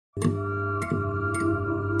I'm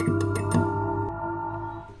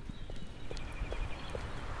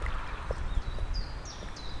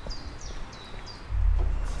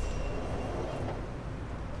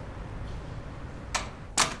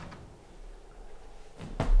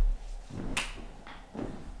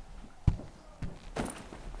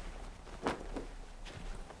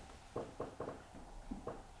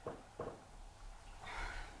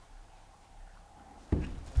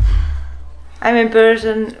a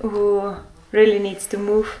person who really needs to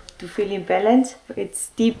move to feel in balance. It's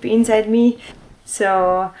deep inside me,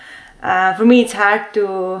 so for me it's hard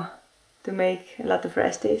to make a lot of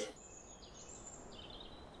rest days.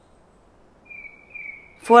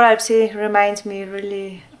 Voralpsee reminds me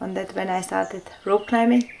really on that when I started rope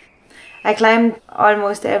climbing. I climbed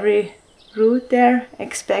almost every route there,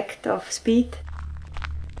 except of speed.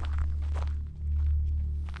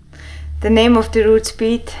 The name of the route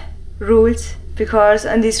Speed rules, because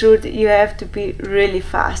on this route you have to be really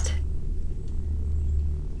fast.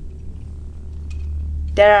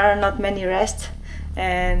 There are not many rests,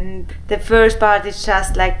 and the first part is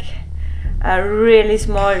just like a really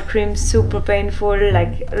small crimp, super painful,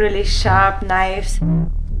 like really sharp knives.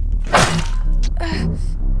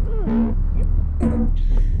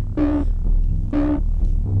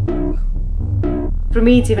 For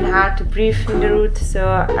me it's even hard to breathe in the route,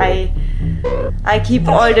 so I keep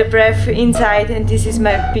all the breath inside, and this is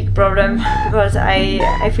my big problem, because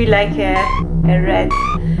I feel like a red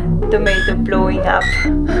tomato blowing up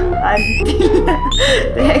until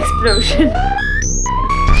the explosion.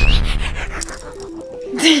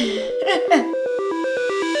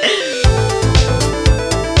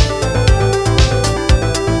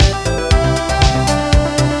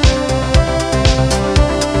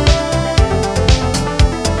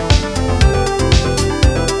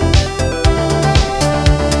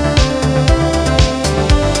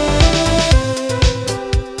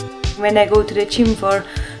 When I go to the gym for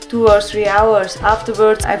 2 or 3 hours,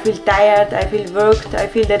 afterwards I feel tired, I feel worked, I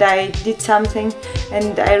feel that I did something,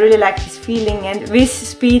 and I really like this feeling. And with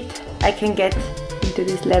speed I can get into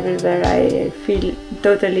this level where I feel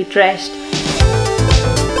totally trashed.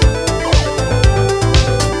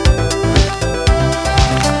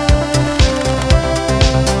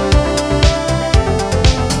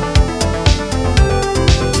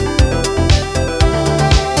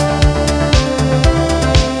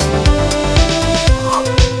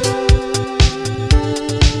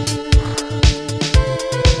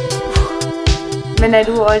 When I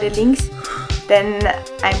do all the links, then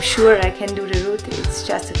I'm sure I can do the route. It's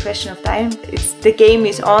just a question of time. The game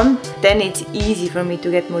is on, then it's easy for me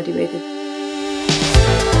to get motivated.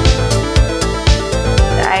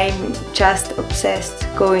 I'm just obsessed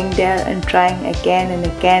going there and trying again and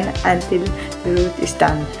again until the route is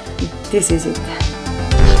done. This is it.